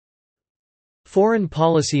Foreign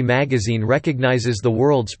Policy magazine recognizes the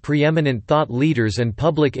world's preeminent thought leaders and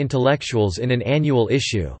public intellectuals in an annual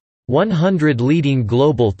issue, 100 Leading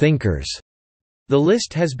Global Thinkers. The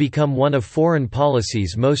list has become one of Foreign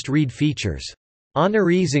Policy's most read features.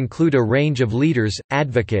 Honorees include a range of leaders,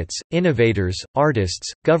 advocates, innovators,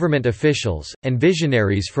 artists, government officials, and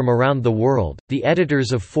visionaries from around the world. The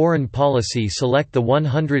editors of Foreign Policy select the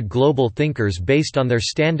 100 global thinkers based on their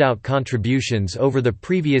standout contributions over the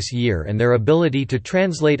previous year and their ability to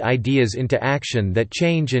translate ideas into action that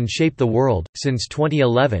change and shape the world. Since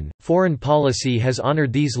 2011, Foreign Policy has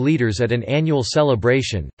honored these leaders at an annual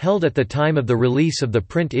celebration, held at the time of the release of the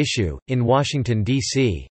print issue, in Washington,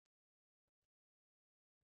 D.C.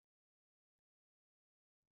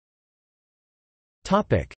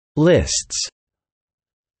 Lists.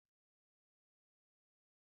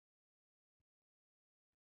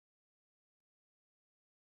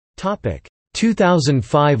 Topic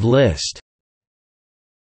 2005 list.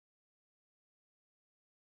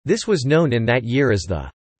 This was known in that year as the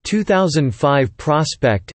 2005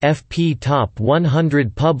 Prospect FP Top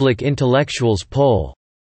 100 Public Intellectuals Poll.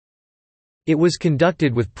 It was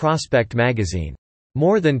conducted with Prospect magazine.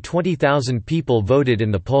 More than 20,000 people voted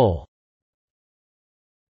in the poll.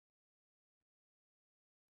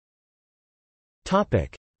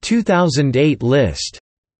 2008 list.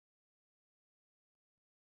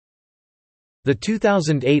 The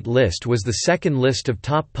 2008 list was the second list of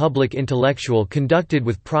top public intellectual conducted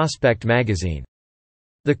with Prospect magazine.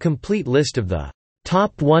 The complete list of the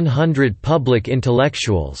top 100 public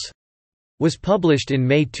intellectuals was published in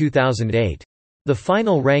May 2008. The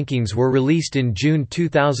final rankings were released in June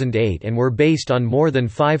 2008 and were based on more than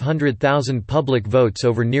 500,000 public votes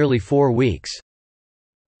over nearly 4 weeks.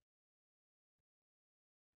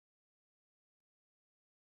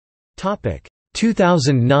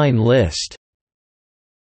 2009 list.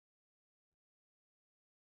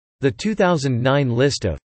 The 2009 list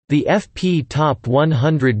of the FP Top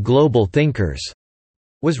 100 Global Thinkers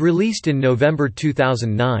was released in November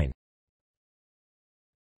 2009.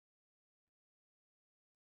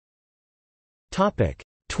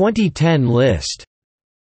 2010 list.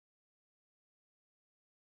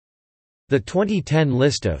 The 2010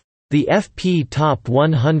 list of the FP Top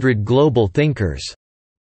 100 Global Thinkers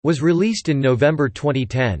was released in November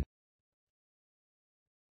 2010.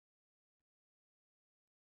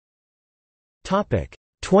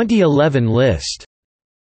 2011 list.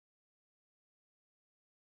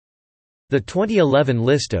 The 2011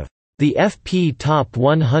 list of the FP Top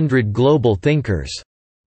 100 Global Thinkers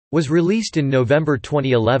was released in November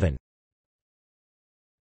 2011.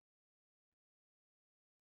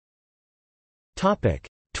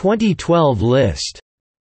 2012 list.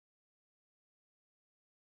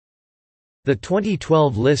 The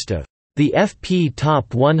 2012 list of the FP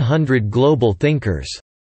Top 100 Global Thinkers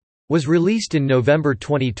was released in November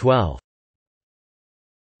 2012.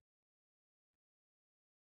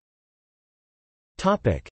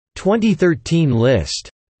 2013 list.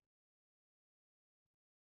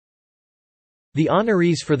 The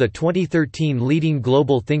honorees for the 2013 Leading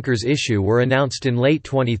Global Thinkers issue were announced in late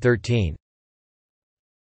 2013.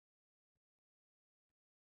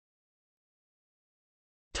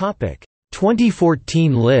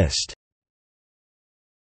 2014 list.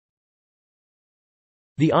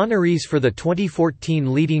 The honorees for the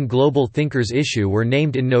 2014 Leading Global Thinkers issue were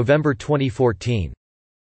named in November 2014.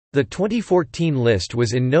 The 2014 list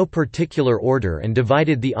was in no particular order and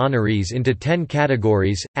divided the honorees into 10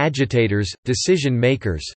 categories: agitators,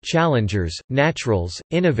 decision-makers, challengers, naturals,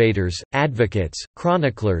 innovators, advocates,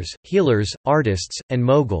 chroniclers, healers, artists, and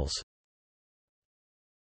moguls.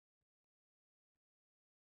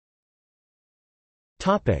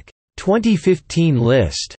 2015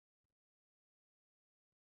 list.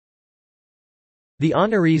 The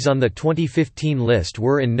honorees on the 2015 list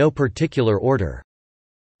were in no particular order.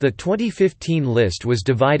 The 2015 list was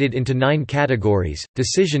divided into 9 categories: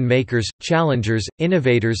 decision-makers, challengers,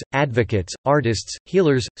 innovators, advocates, artists,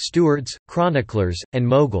 healers, stewards, chroniclers, and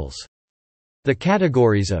moguls. The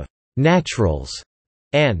categories of naturals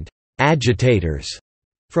and agitators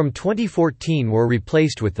from 2014 were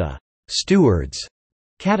replaced with the stewards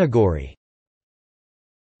category.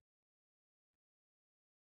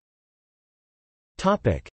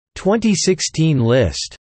 2016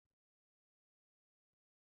 list.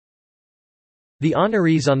 The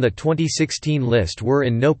honorees on the 2016 list were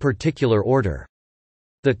in no particular order.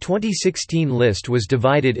 The 2016 list was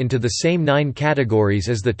divided into the same 9 categories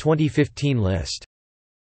as the 2015 list.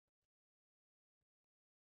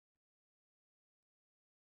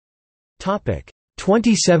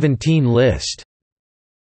 2017 list.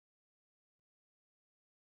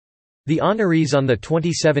 The honorees on the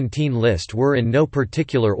 2017 list were in no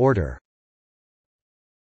particular order.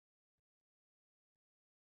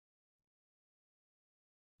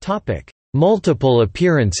 Multiple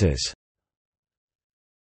appearances.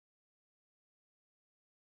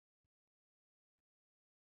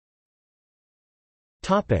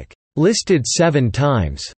 Listed 7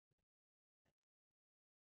 times.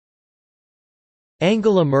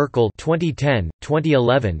 Angela Merkel 2010,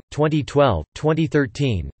 2011, 2012,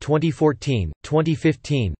 2013, 2014,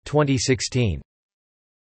 2015, 2016.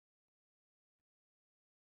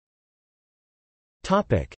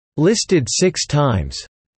 Listed 6 times.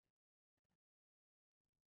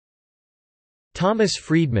 Thomas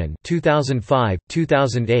Friedman 2005,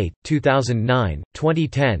 2008, 2009,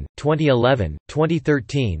 2010, 2011,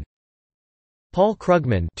 2013. Paul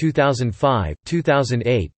Krugman 2005,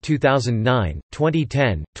 2008, 2009,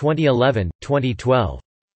 2010, 2011, 2012.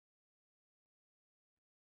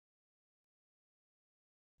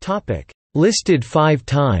 Listed 5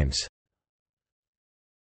 times.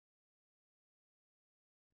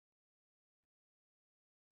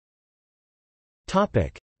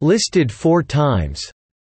 Listed 4 times.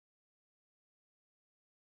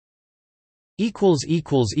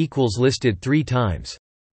 Listed 3 times.